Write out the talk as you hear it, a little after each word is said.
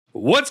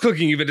What's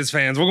cooking, Juventus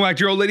fans? Welcome back to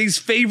your old lady's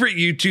favorite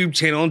YouTube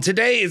channel. And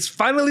today is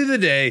finally the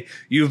day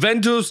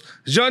Juventus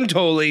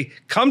Giuntoli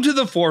come to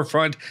the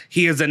forefront.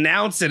 He has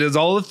announced it is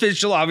all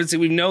official. Obviously,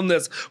 we've known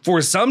this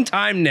for some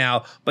time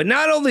now. But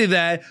not only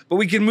that, but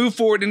we can move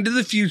forward into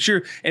the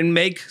future and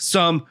make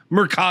some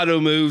Mercado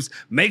moves,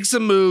 make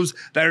some moves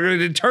that are going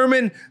to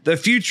determine the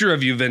future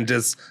of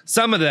Juventus.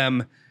 Some of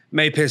them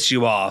may piss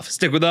you off.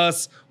 Stick with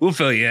us. We'll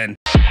fill you in.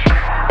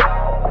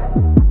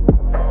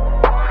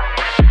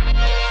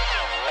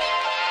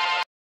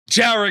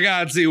 Ciao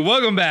ragazzi,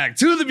 welcome back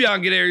to the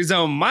Bianconeri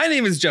Zone. My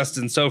name is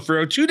Justin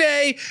Sofro.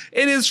 Today,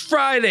 it is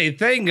Friday.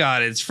 Thank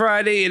God it's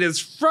Friday. It is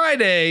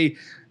Friday,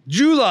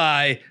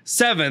 July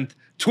 7th,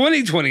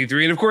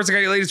 2023. And of course, I got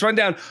your latest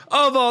rundown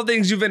of all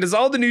things Juventus,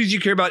 all the news you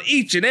care about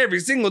each and every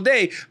single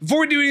day.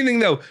 Before we do anything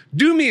though,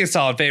 do me a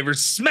solid favor,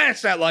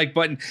 smash that like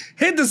button,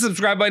 hit the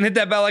subscribe button, hit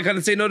that bell icon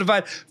to stay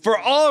notified for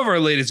all of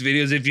our latest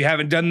videos if you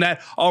haven't done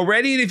that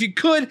already. And if you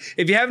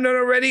haven't done it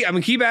already, I'm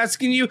gonna keep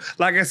asking you,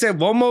 like I said,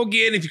 one more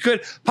again, if you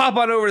could, pop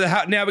on over to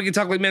the Now We Can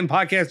Talk Like Men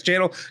podcast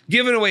channel,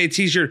 giving away a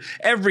t-shirt.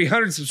 Every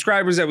 100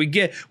 subscribers that we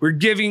get, we're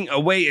giving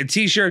away a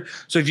t-shirt.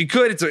 So if you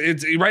could,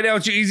 it's right now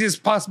it's your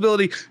easiest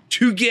possibility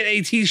to get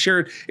a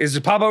t-shirt is to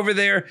pop over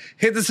there,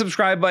 hit the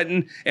subscribe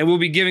button, and we'll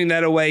be giving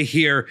that away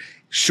here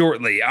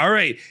shortly. All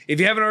right, if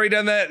you haven't already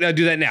done that,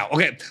 do that now.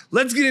 Okay,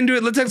 let's get into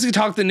it. Let's actually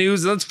talk the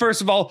news. Let's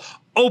first of all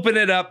open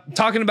it up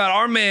talking about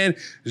our man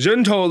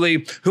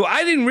Giuntoli, who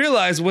I didn't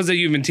realize was a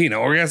Juventino,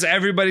 or I guess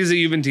everybody's a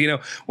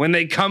Juventino when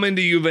they come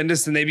into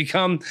Juventus and they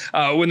become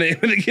when they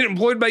get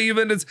employed by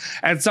Juventus.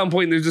 At some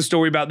point, there's a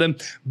story about them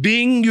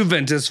being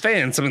Juventus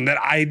fans, something that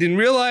I didn't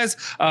realize.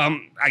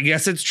 I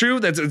guess it's true.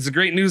 It's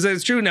great news that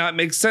it's true. Now it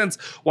makes sense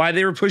why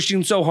they were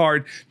pushing so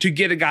hard to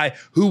get a guy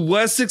who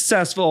was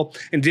successful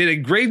and did a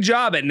great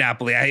job at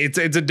Napoli. It's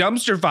a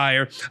dumpster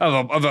fire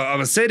of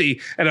a city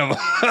and of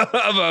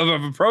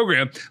a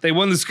program. They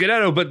won the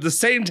Scudetto, but at the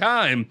same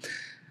time,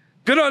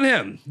 good on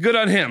him. Good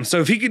on him.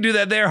 So if he can do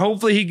that there,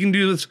 hopefully he can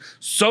do this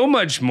so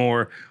much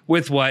more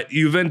with what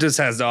Juventus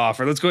has to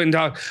offer. Let's go ahead and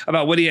talk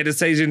about what he had to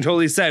say.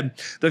 Giuntoli said,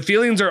 "The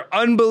feelings are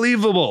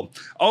unbelievable,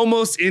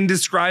 almost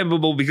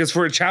indescribable, because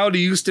for a child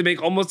who used to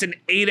make almost an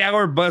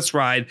 8-hour bus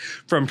ride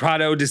from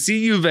Prato to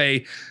see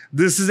Juve,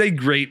 this is a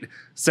great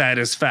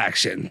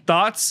satisfaction."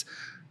 Thoughts?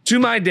 To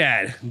my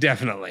dad,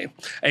 definitely.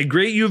 A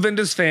great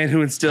Juventus fan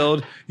who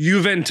instilled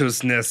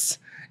Juventusness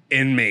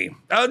in me.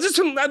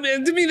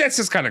 To me, that's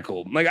just kind of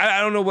cool. Like,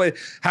 I don't know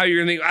how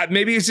you're gonna think.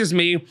 Maybe it's just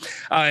me,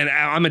 and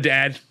I'm a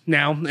dad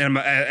now,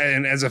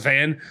 and as a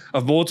fan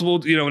of multiple,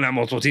 not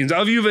multiple teams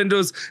of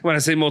Juventus. When I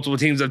say multiple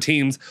teams, of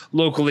teams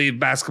locally,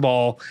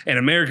 basketball and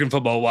American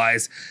football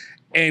wise.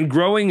 And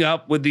growing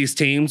up with these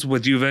teams,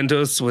 with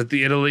Juventus, with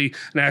the Italy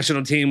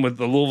national team, with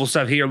the Louisville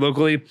stuff here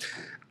locally,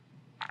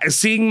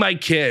 seeing my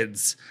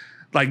kids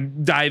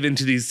like dive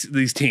into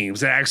these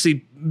teams and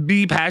actually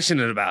be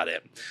passionate about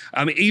it.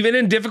 Even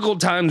in difficult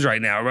times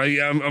right now, right?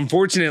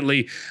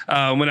 Unfortunately,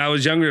 when I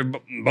was younger,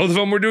 both of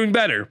them were doing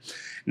better.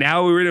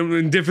 Now we're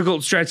in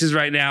difficult stretches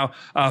right now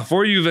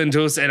for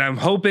Juventus, and I'm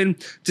hoping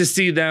to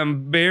see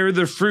them bear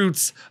the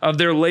fruits of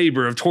their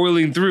labor of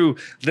toiling through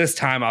this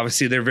time.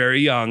 Obviously, they're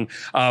very young,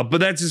 but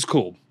that's just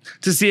cool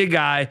to see a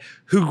guy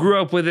who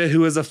grew up with it,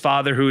 who is a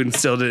father who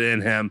instilled it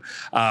in him.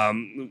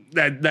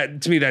 That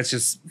to me, that's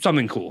just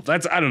something cool.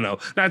 I don't know,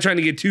 not trying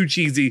to get too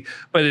cheesy,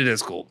 but it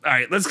is cool. All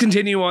right, let's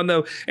continue on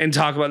though and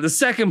talk about the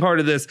second part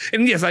of this.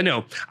 And yes, I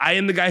know I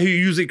am the guy who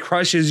usually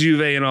crushes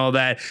Juve and all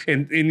that,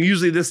 and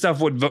usually this stuff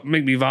would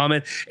make me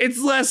vomit. It's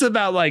less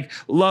about like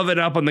loving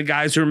up on the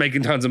guys who are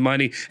making tons of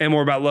money and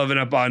more about loving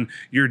up on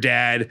your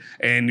dad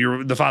and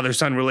the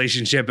father-son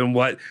relationship and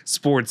what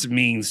sports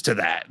means to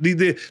that.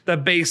 The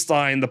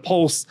baseline, the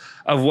pulse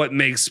of what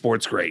makes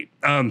sports great.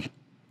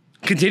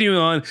 Continuing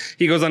on,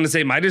 he goes on to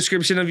say, my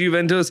description of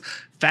Juventus,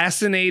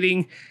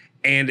 fascinating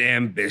and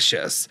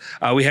ambitious.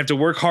 We have to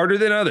work harder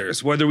than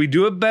others. Whether we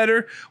do it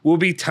better will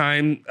be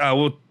time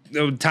will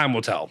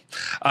tell.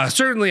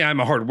 Certainly, I'm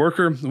a hard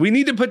worker. We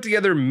need to put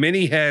together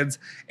many heads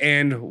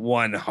and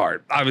one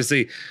heart.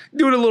 Obviously,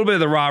 doing a little bit of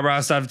the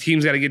rah-rah stuff.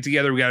 Teams got to get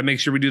together. We got to make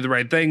sure we do the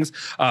right things.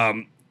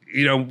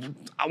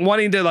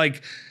 Wanting to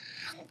like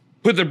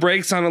put the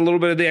brakes on a little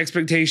bit of the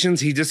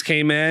expectations. He just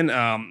came in.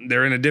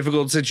 They're in a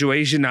difficult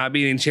situation, not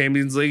being in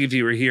Champions League if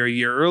he were here a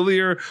year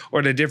earlier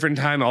or at a different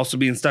time, also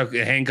being stuck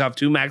handcuffed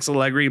to Max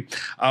Allegri.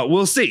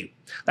 We'll see.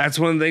 That's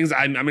one of the things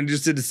I'm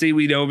interested to see.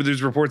 We know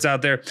there's reports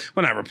out there.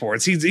 Well, not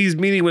reports. He's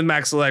meeting with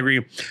Max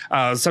Allegri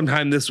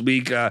sometime this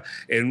week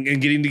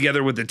and getting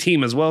together with the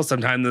team as well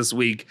sometime this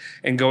week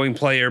and going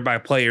player by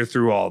player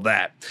through all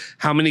that.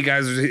 How many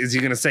guys is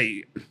he going to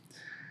say,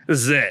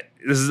 this is it?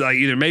 This is like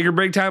either make or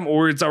break time,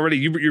 or it's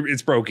already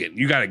it's broken.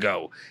 You got to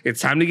go.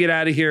 It's time to get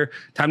out of here.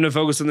 Time to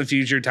focus on the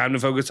future. Time to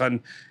focus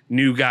on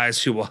new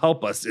guys who will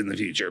help us in the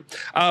future.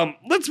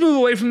 Let's move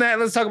away from that.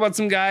 Let's talk about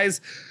some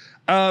guys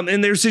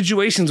in their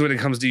situations when it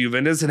comes to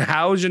Juventus and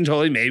how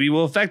Giuntoli maybe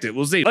will affect it.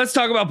 We'll see. Let's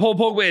talk about Paul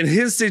Pogba and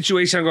his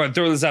situation. I'm going to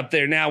throw this up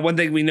there now. One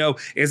thing we know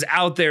is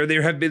out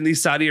there have been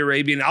these Saudi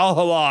Arabian Al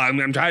Hilal.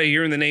 I'm tired of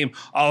hearing the name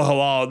Al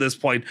Hilal at this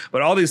point,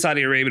 but all these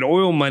Saudi Arabian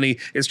oil money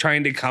is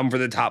trying to come for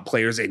the top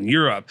players in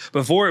Europe.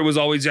 Before, it was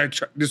always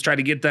just try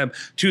to get them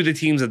to the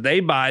teams that they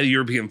buy, the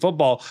European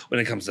football, when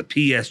it comes to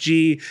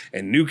PSG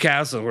and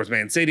Newcastle, of course,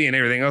 Man City and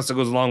everything else that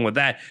goes along with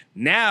that.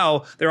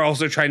 Now they're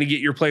also trying to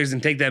get your players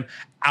and take them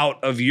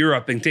out of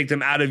Europe and take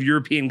them out of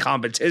European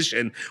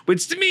competition,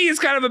 which to me is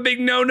kind of a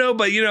big no-no,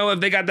 but if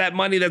they got that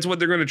money, that's what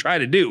they're going to try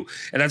to do.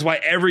 And that's why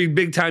every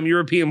big-time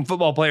European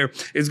football player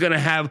is going to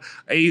have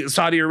a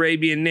Saudi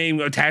Arabian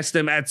name attached to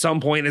them at some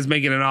point as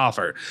making an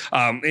offer.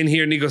 In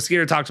here, Nico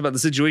Skinner talks about the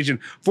situation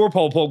for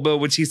Paul Pogba,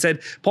 which he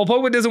said Paul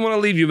Pogba doesn't want to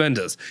leave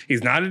Juventus.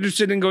 He's not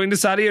interested in going to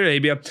Saudi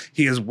Arabia.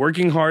 He is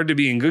working hard to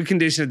be in good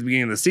condition at the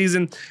beginning of the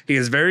season. He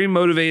is very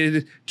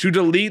motivated to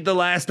delete the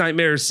last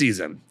nightmare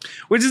season,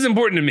 which is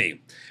important to me.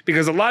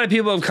 Because a lot of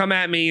people have come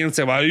at me and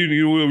said, well, you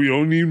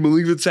don't need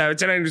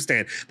Milinkovic-Savic. And I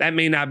understand that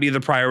may not be the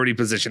priority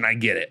position. I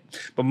get it.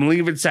 But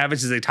Milinkovic-Savic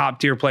is a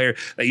top-tier player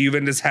that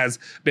Juventus has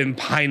been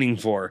pining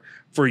for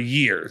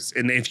years.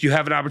 And if you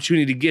have an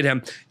opportunity to get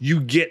him,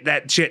 you get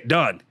that shit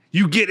done.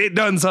 You get it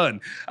done,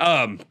 son.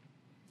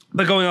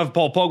 But going off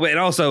Paul Pogba, and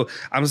also,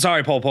 I'm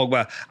sorry, Paul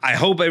Pogba, I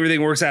hope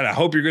everything works out. I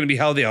hope you're going to be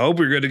healthy. I hope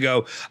you're good to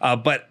go.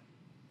 But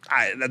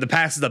the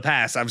past is the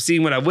past. I've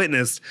seen what I've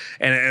witnessed,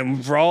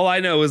 and for all I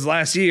know is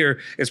last year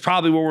is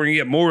probably what we're going to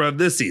get more of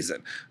this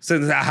season.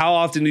 Since how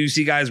often do you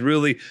see guys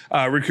really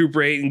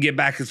recuperate and get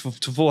back to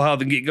full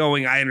health and get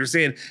going? I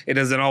understand it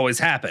doesn't always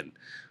happen.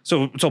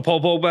 So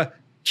Paul Pogba,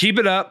 keep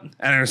it up. And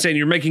I understand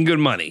you're making good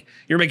money.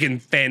 You're making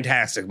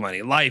fantastic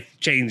money,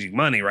 life-changing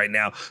money right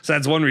now. So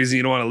that's one reason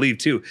you don't want to leave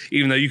too,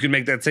 even though you can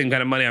make that same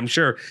kind of money, I'm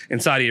sure, in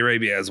Saudi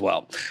Arabia as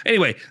well.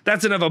 Anyway,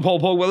 that's enough of Paul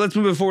Pogba. Let's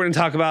move forward and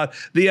talk about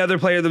the other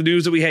player of the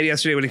news that we had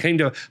yesterday when it came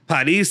to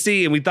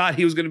Parisi, and we thought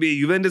he was going to be a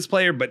Juventus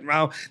player, but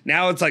now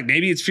it's like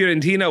maybe it's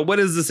Fiorentina. What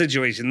is the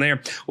situation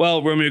there?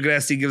 Well, Romeo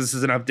Grassi gives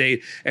us an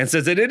update and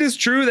says that it is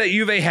true that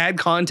Juve had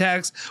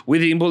contacts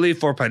with Empoli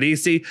for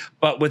Parisi,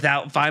 but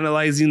without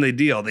finalizing the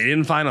deal. They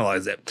didn't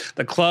finalize it.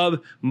 The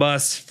club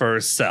must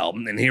first sell.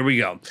 And here we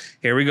go.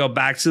 Here we go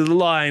back to the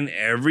line.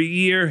 Every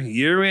year,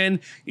 year in,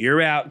 year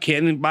out,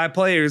 can't buy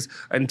players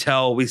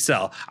until we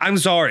sell. I'm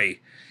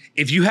sorry.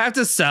 If you have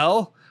to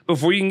sell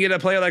before you can get a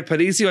player like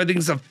Parisi, I think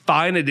it's a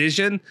fine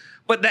addition.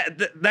 But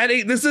that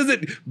ain't, this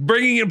isn't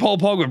bringing in Paul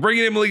Pogba,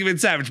 bringing in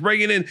Milinkovic-Savic,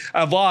 bringing in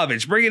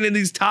Vlahovic, bringing in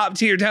these top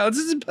tier talents.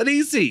 This is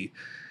Parisi.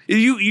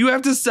 You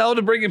have to sell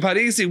to bring in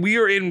Parisi. We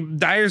are in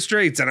dire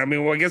straits. And I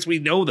mean, well, I guess we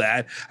know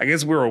that. I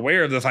guess we're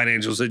aware of the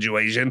financial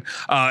situation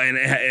and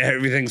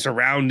everything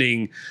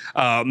surrounding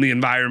the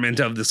environment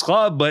of this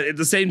club. But at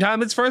the same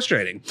time, it's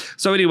frustrating.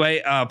 So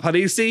anyway,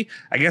 Parisi,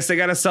 I guess they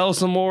got to sell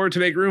some more to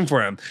make room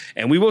for him.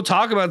 And we will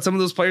talk about some of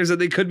those players that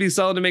they could be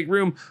selling to make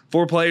room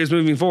for players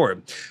moving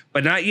forward.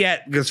 But not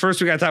yet, because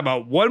first we got to talk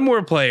about one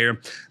more player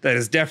that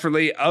is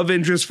definitely of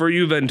interest for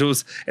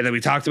Juventus and that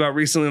we talked about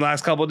recently the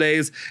last couple of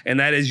days, and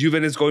that is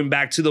Juventus going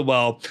back to the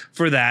well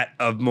for that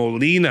of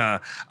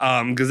Molina.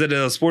 Gazzetta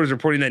dello Sport is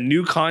reporting that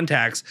new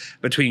contacts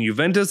between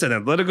Juventus and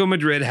Atletico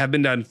Madrid have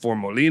been done for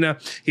Molina.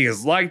 He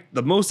is liked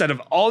the most out of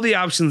all the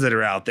options that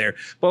are out there,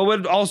 but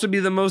would also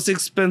be the most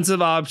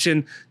expensive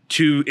option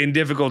and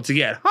difficult to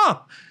get.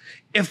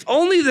 If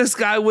only this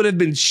guy would have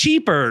been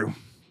cheaper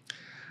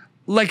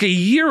like a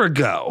year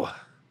ago.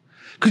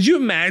 Could you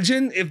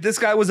imagine if this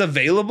guy was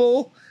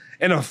available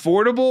and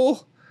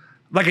affordable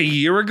like a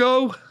year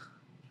ago?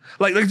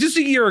 Like just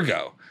a year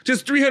ago,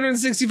 just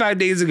 365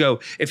 days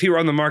ago, if he were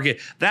on the market,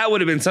 that would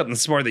have been something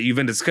smart that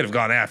Juventus could have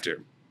gone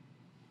after.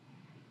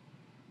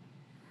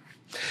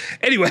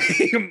 Anyway,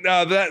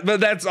 but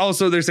that's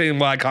also, they're saying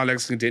why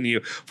contacts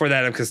continue for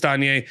that of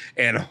Castagne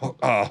and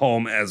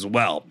Home as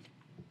well.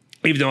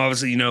 Even though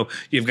obviously,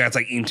 you've guys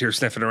like Inter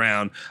sniffing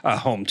around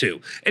home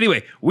too.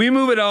 Anyway, we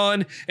move it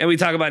on and we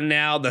talk about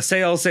now the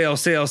sales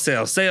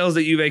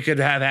that Juve could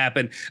have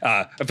happen.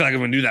 I feel like I'm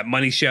going to do that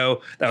money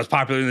show that was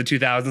popular in the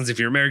 2000s. If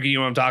you're American, you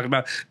know what I'm talking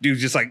about. Dude,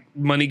 just like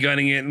money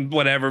gunning it and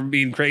whatever,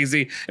 being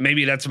crazy. And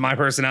maybe that's my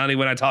personality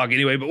when I talk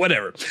anyway, but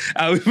whatever.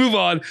 We move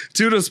on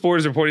to the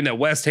Sports reporting that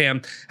West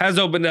Ham has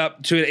opened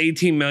up to an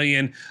 18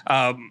 million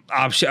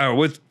option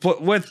with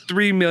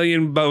 3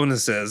 million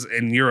bonuses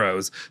in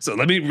euros. So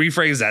let me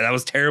rephrase that. That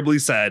was terribly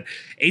said.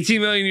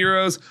 18 million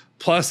euros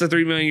plus the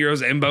 3 million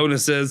euros in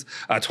bonuses,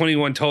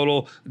 21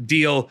 total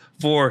deal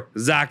for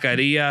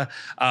Zakaria.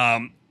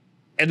 And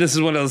this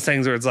is one of those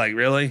things where it's like,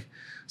 really?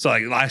 So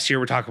like last year,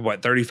 we're talking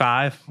about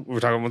 35. We're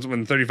talking about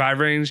in the 35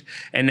 range.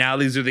 And now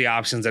these are the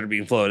options that are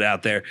being floated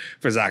out there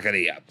for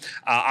Zakaria.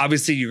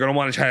 Obviously, you're going to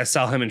want to try to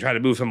sell him and try to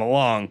move him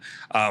along.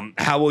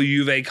 How will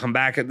Juve come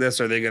back at this?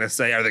 Are they going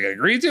to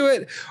agree to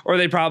it? Or are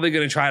they probably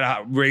going to try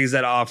to raise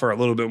that offer a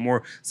little bit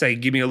more, say,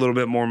 give me a little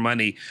bit more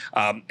money,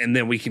 and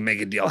then we can make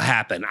a deal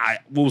happen?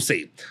 We'll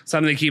see.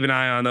 Something to keep an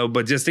eye on, though.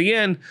 But just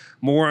again,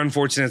 more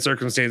unfortunate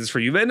circumstances for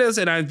Juventus.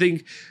 And I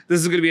think this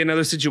is going to be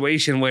another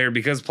situation where,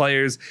 because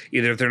players,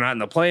 either if they're not in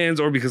the plans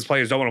or because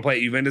players don't want to play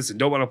at Juventus and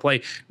don't want to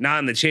play not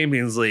in the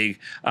Champions League,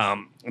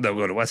 they'll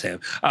go to West Ham.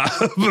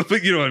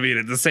 But you know what I mean?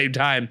 At the same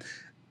time,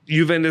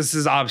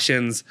 Juventus's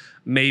options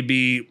may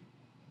be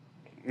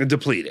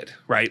depleted,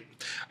 right?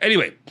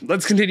 Anyway,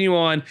 let's continue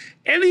on.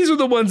 And these are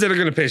the ones that are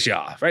going to piss you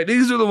off, right?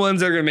 These are the ones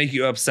that are going to make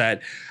you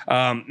upset.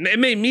 It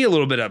made me a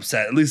little bit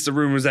upset, at least the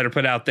rumors that are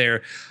put out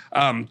there.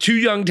 Two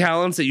young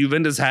talents that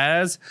Juventus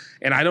has,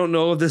 and I don't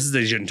know if this is a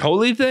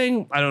Giuntoli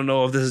thing. I don't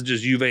know if this is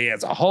just Juve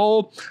as a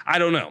whole. I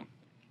don't know.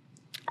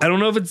 I don't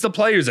know if it's the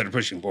players that are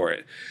pushing for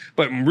it.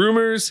 But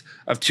rumors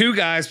of two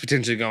guys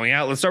potentially going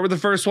out. Let's start with the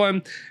first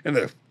one. And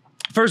the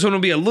first one will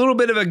be a little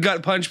bit of a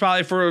gut punch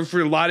probably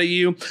for a lot of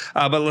you,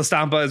 but La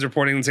Stampa is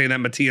reporting and saying that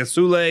Matthias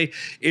Sule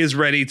is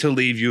ready to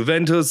leave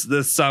Juventus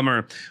this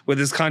summer. With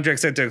his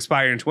contract set to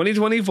expire in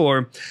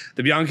 2024,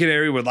 the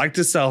Bianconeri would like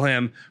to sell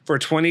him for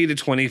 20 to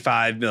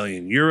 25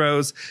 million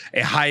euros,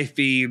 a high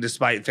fee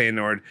despite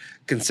Feyenoord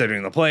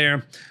considering the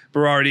player.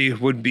 Berardi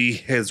would be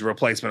his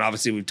replacement.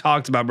 Obviously, we've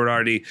talked about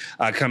Berardi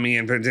coming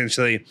in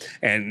potentially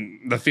and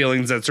the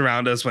feelings that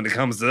surround us when it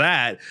comes to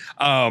that.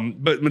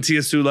 But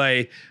Matthias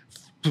Sule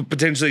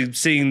potentially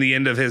seeing the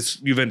end of his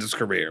Juventus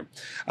career.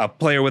 A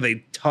player with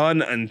a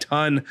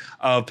ton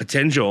of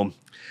potential.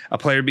 A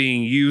player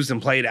being used and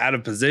played out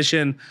of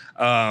position.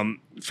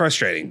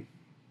 Frustrating.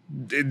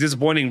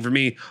 Disappointing for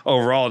me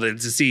overall to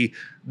see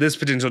this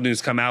potential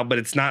news come out, but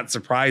it's not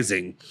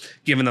surprising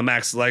given the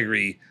Max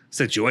Allegri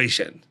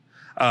situation.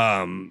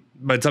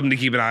 But something to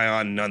keep an eye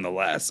on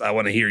nonetheless. I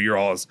want to hear your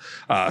all's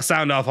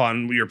sound off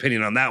on your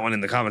opinion on that one in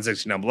the comment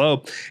section down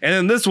below. And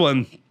then this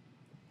one,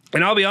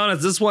 and I'll be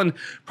honest, this one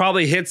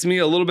probably hits me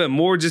a little bit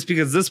more just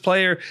because this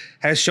player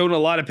has shown a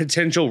lot of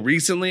potential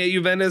recently at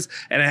Juventus.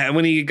 And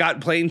when he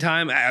got playing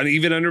time,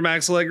 even under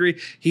Max Allegri,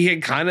 he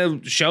had kind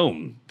of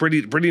shown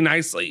pretty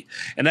nicely.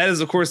 And that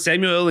is, of course,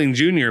 Samuel Illing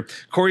Jr.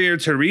 Corriere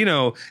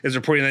Torino is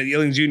reporting that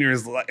Illing Jr.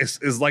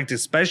 is liked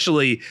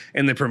especially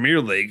in the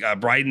Premier League.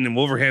 Brighton and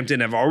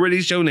Wolverhampton have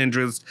already shown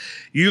interest.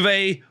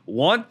 Juve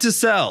want to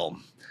sell,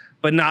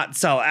 but not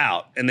sell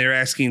out. And they're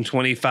asking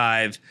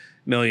 25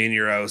 million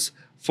euros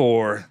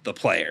for the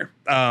player.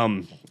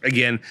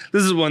 Again,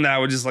 this is one that I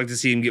would just like to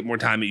see him get more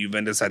time at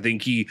Juventus. I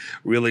think he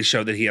really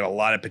showed that he had a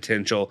lot of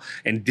potential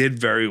and did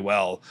very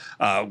well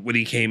when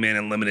he came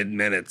in limited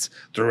minutes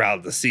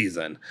throughout the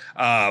season.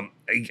 I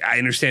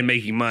understand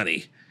making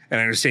money, and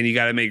I understand you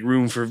got to make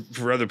room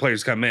for other players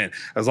to come in.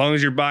 As long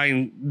as you're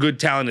buying good,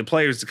 talented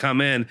players to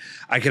come in,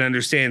 I can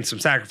understand some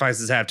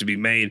sacrifices have to be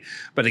made.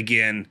 But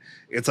again,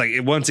 it's like,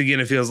 once again,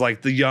 it feels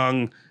like the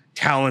young,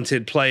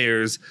 talented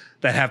players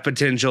that have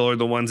potential are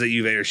the ones that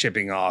Juve are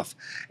shipping off.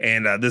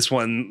 And this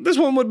one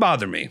would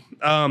bother me.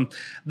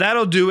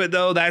 That'll do it,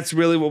 though. That's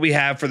really what we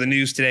have for the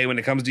news today when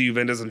it comes to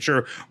Juventus. I'm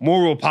sure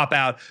more will pop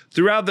out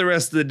throughout the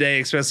rest of the day,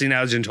 especially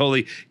now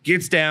Giuntoli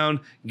gets down,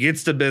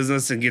 gets to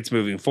business, and gets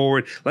moving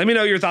forward. Let me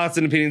know your thoughts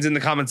and opinions in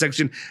the comment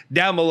section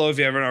down below. If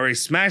you haven't already,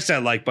 smash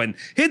that like button,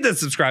 hit that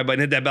subscribe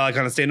button, hit that bell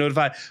icon to stay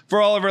notified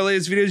for all of our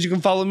latest videos. You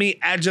can follow me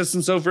at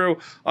Justin Sofro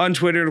on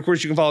Twitter. And, of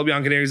course, you can follow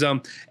Bianconeri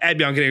Zone at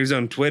Bianconeri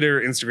Zone, Twitter,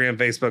 Instagram,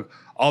 Facebook,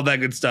 all that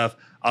good stuff.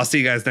 I'll see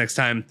you guys next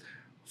time.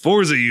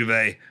 Forza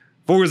Juve,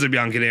 Forza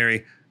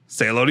Bianconeri.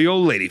 Say hello to your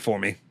old lady for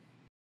me.